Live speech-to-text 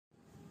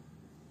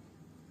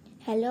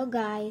Hello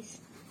guys,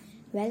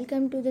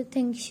 welcome to the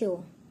Think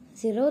Show.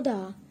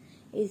 Zerodha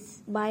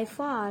is by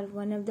far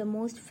one of the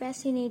most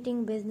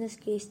fascinating business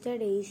case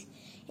studies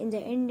in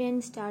the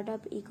Indian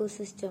startup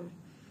ecosystem.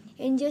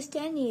 In just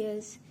 10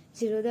 years,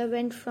 Zerodha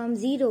went from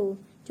zero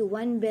to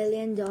 $1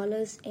 billion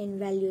in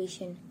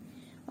valuation.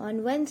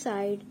 On one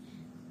side,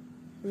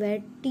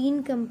 where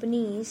teen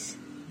companies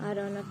are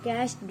on a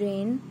cash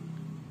drain,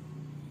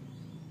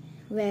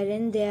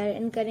 wherein they are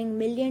incurring $1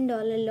 million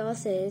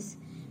losses,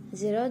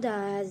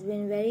 Zerodha has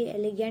been very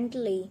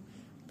elegantly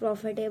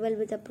profitable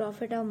with a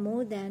profit of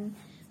more than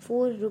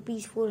 4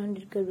 rupees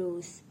 400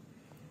 crores.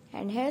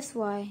 And here's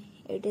why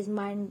it is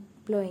mind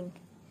blowing.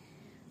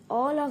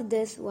 All of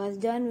this was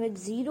done with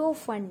zero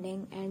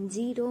funding and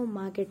zero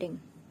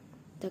marketing.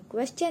 The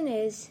question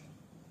is,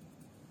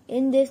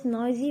 in this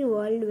noisy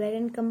world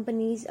wherein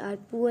companies are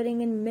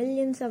pouring in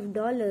millions of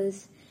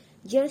dollars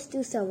just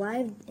to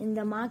survive in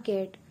the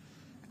market,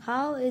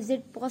 how is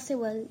it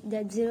possible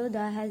that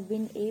Zerodha has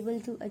been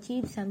able to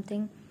achieve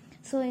something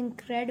so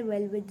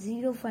incredible with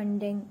zero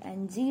funding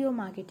and zero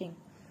marketing?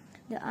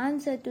 The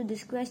answer to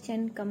this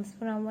question comes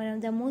from one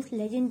of the most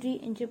legendary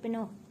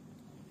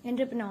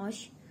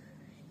entrepreneurs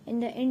in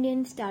the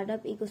Indian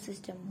startup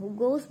ecosystem, who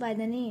goes by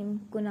the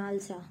name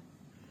Kunal Shah.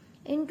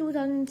 In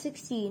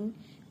 2016,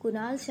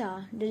 Kunal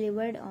Shah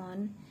delivered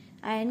on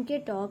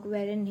INK Talk,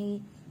 wherein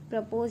he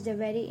proposed a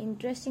very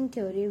interesting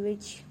theory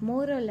which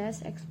more or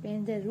less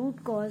explains the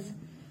root cause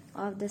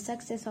of the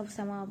success of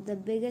some of the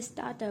biggest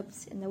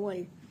startups in the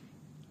world.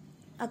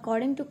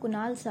 According to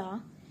Kunal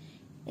Shah,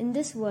 in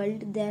this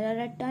world there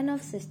are a ton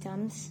of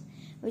systems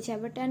which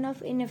have a ton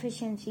of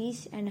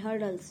inefficiencies and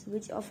hurdles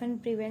which often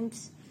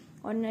prevents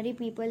ordinary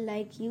people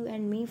like you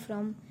and me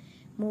from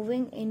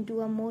moving into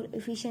a more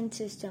efficient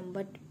system.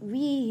 But we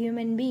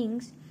human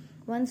beings,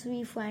 once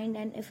we find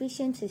an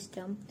efficient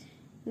system,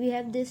 we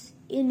have this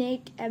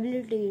innate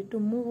ability to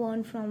move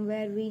on from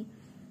where we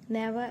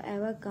never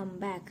ever come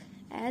back.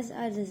 As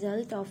a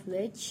result of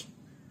which,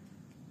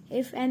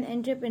 if an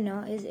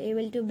entrepreneur is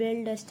able to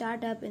build a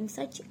startup in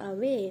such a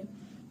way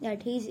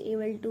that he is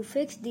able to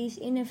fix these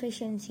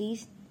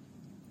inefficiencies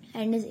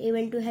and is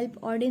able to help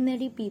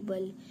ordinary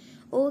people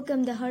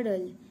overcome the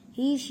hurdle,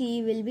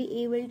 she will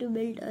be able to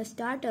build a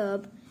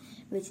startup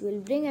which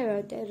will bring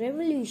about a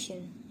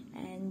revolution,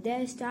 and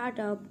their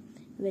startup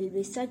will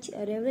be such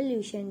a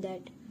revolution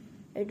that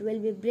it will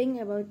be bring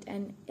about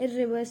an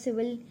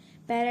irreversible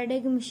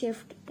paradigm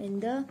shift in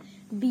the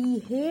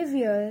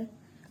behavior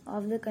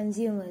of the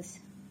consumers.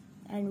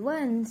 And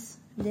once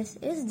this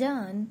is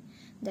done,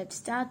 that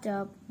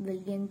startup will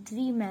gain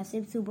 3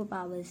 massive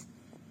superpowers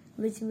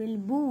which will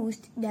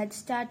boost that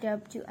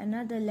startup to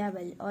another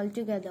level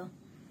altogether.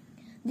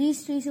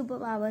 These 3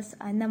 superpowers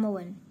are: number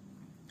 1,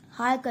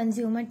 high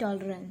consumer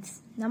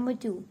tolerance; number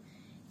 2,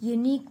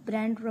 unique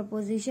brand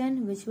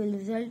proposition which will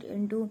result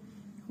into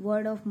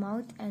word of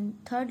mouth; and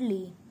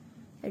thirdly,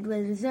 it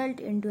will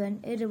result into an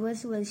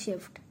irreversible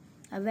shift.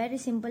 A very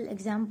simple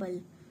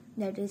example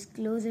that is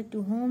closer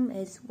to home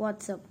is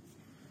WhatsApp.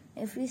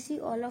 If you see,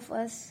 all of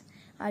us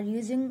are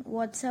using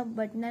WhatsApp,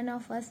 but none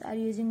of us are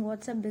using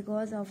WhatsApp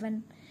because of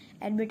an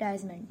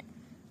advertisement.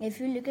 If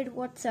you look at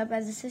WhatsApp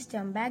as a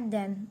system, back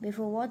then,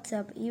 before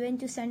WhatsApp, even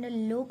to send a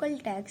local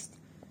text,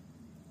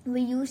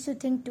 we used to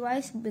think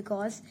twice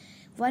because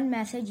one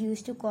message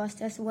used to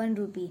cost us 1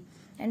 rupee.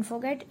 And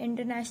forget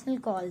international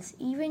calls.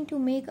 Even to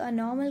make a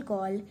normal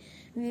call,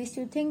 we used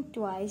to think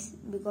twice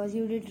because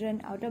you did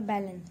run out of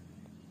balance.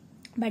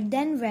 But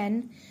then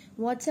when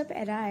WhatsApp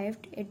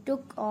arrived, it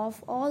took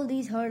off all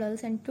these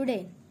hurdles, and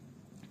today,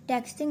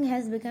 texting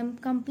has become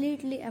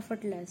completely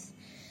effortless.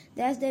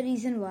 That's the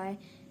reason why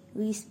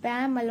we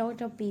spam a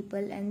lot of people,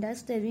 and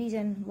that's the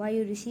reason why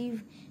you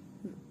receive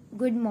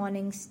good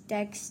mornings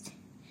text.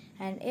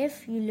 And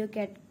if you look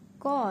at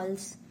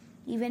calls,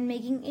 even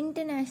making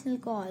international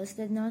calls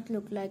does not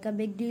look like a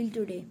big deal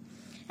today.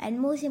 And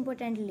most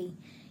importantly,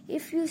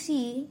 if you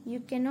see,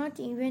 you cannot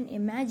even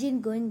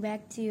imagine going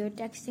back to your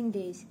texting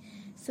days.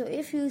 So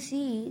if you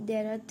see,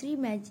 there are 3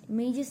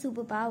 major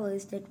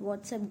superpowers that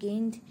WhatsApp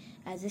gained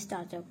as a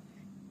startup,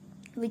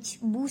 which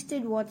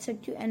boosted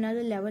WhatsApp to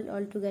another level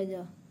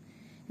altogether.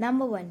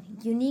 Number 1,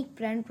 unique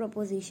brand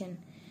proposition,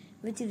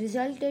 which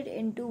resulted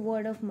into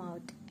word of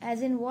mouth.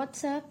 As in,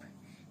 WhatsApp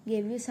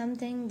gave you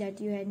something that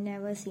you had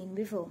never seen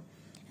before,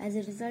 as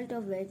a result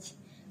of which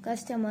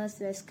customers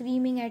were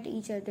screaming at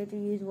each other to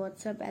use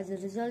WhatsApp, as a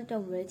result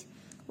of which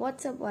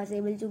WhatsApp was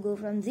able to go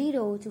from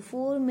 0 to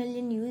 4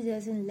 million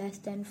users in less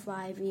than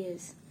 5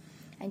 years.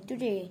 And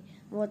today,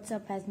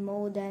 WhatsApp has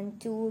more than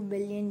 2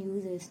 billion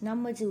users.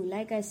 Number 2,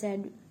 like I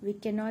said, we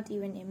cannot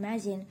even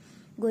imagine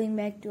going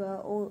back to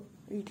our old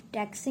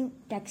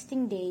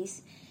texting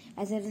days,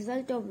 as a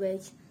result of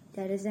which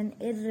there is an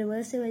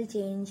irreversible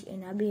change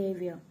in our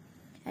behavior.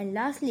 And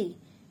lastly,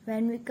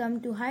 when we come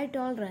to high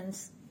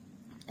tolerance,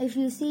 if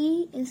you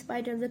see, in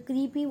spite of the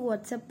creepy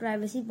WhatsApp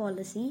privacy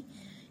policy,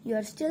 you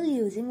are still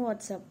using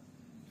WhatsApp.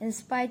 In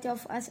spite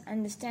of us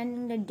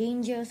understanding the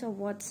dangers of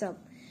WhatsApp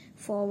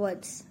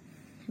forwards,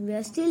 we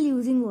are still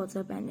using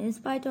WhatsApp, and in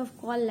spite of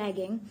call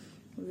lagging,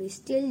 we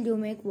still do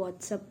make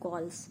WhatsApp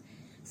calls.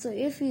 So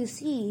if you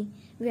see,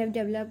 we have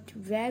developed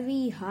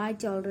very high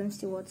tolerance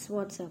towards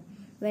WhatsApp,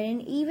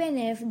 wherein even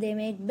if they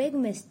make big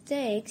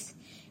mistakes,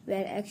 we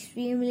are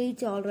extremely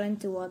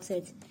tolerant towards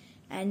it,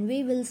 and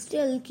we will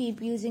still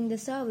keep using the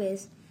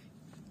service,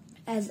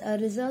 as a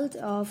result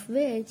of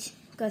which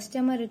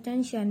customer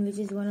retention, which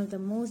is one of the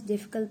most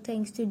difficult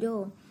things to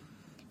do,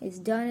 is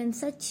done in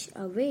such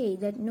a way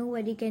that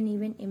nobody can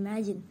even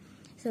imagine.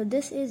 So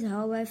this is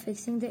how, by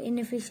fixing the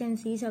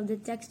inefficiencies of the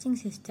texting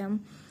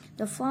system,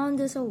 the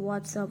founders of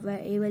WhatsApp were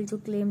able to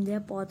claim their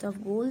pot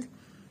of gold,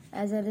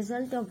 as a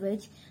result of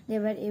which they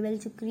were able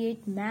to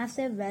create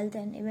massive wealth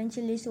and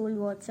eventually sold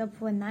WhatsApp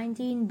for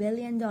 $19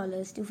 billion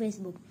to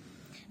Facebook.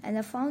 And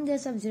the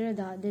founders of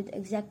Zerodha did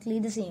exactly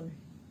the same.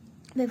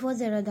 Before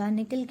Zerodha,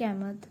 Nikhil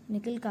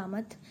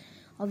Kamath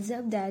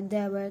observed that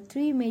there were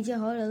three major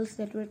hurdles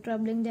that were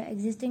troubling the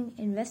existing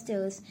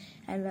investors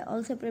and were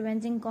also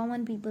preventing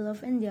common people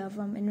of India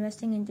from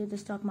investing into the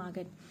stock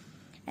market.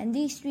 And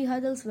these three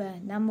hurdles were: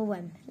 number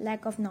one,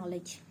 lack of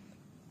knowledge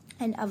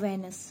and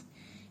awareness.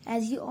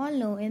 As you all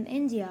know, in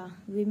India,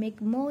 we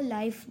make more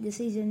life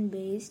decisions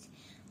based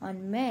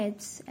on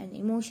myths and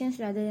emotions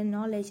rather than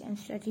knowledge and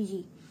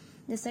strategy.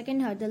 The second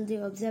hurdle they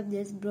observed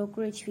is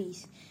brokerage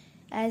fees.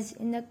 As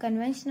in the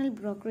conventional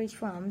brokerage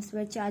firms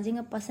were charging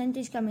a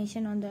percentage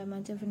commission on the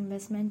amount of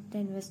investment the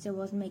investor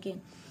was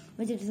making,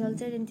 which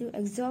resulted into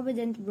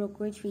exorbitant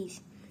brokerage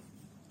fees.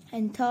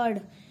 And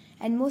third,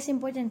 and most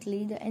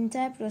importantly, the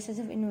entire process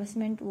of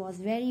investment was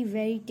very,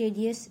 very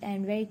tedious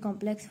and very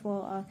complex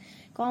for a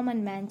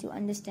common man to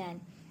understand.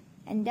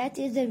 And that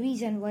is the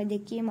reason why they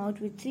came out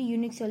with three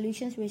unique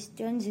solutions which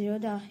turned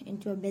Zerodha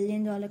into a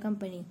billion-dollar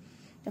company.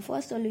 The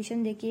first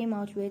solution they came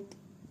out with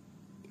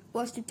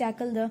was to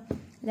tackle the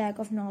lack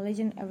of knowledge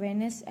and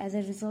awareness, as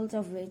a result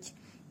of which,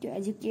 to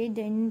educate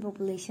the Indian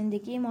population, they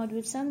came out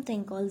with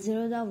something called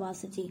Zerodha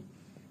Varsity,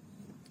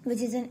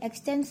 which is an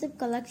extensive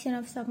collection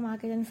of stock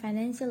market and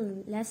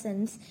financial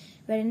lessons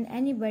wherein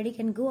anybody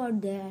can go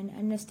out there and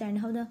understand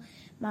how the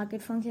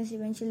market functions,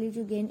 eventually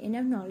to gain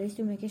enough knowledge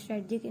to make a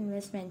strategic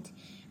investment.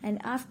 And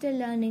after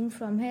learning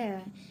from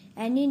here,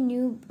 any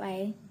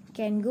newbie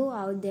can go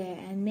out there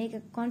and make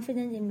a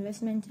confident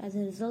investment, as a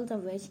result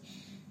of which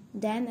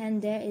then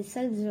and there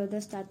itself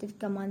Zerodha started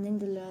commanding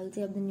the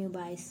loyalty of the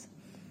newbies.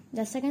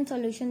 The second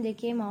solution they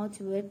came out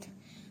with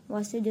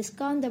was to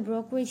discount the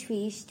brokerage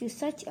fees to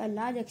such a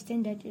large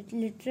extent that it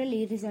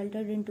literally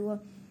resulted into a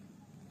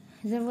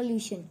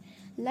revolution.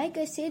 Like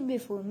I said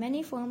before,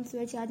 many firms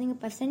were charging a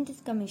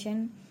percentage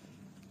commission,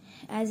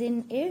 as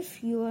in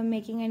if you were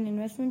making an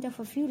investment of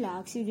a few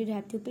lakhs, you did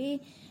have to pay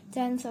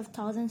tens of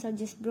thousands of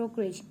just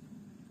brokerage.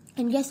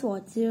 And guess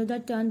what?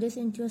 Zerodha turned this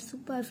into a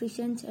super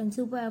efficient and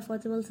super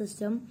affordable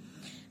system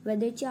where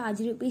they charge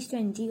rupees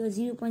 20 or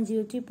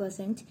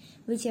 0.03%,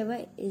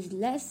 whichever is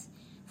less,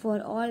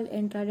 for all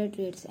intraday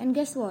trades. And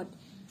guess what?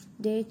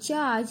 They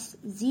charge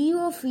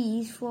zero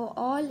fees for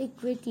all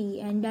equity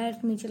and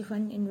direct mutual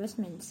fund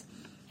investments.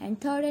 And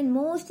third and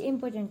most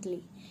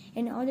importantly,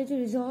 in order to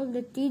resolve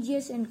the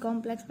tedious and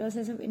complex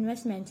process of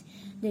investment,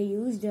 they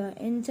use the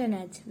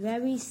internet,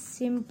 very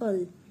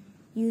simple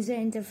user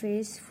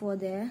interface for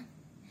their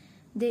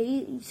They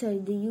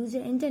used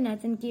the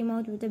internet and came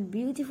out with a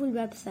beautiful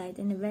website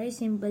and a very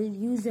simple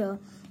user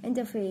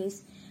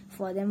interface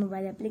for their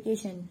mobile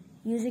application,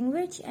 using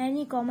which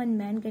any common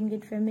man can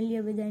get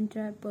familiar with the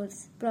entire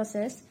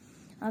process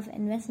of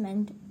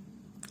investment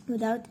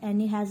without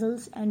any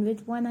hassles and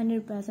with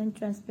 100%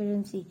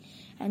 transparency.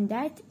 And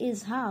that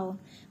is how,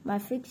 by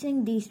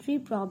fixing these three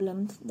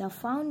problems, the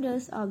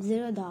founders of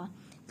Zerodha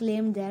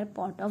claimed their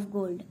pot of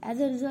gold, as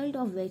a result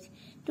of which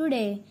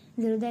today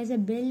Zerodha is a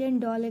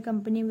billion-dollar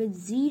company with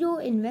zero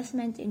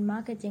investment in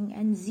marketing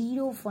and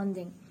zero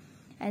funding.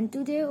 And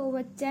today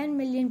over 10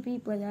 million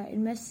people are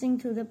investing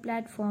through the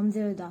platform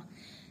Zerodha.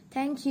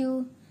 Thank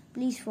you.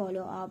 Please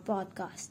follow our podcast.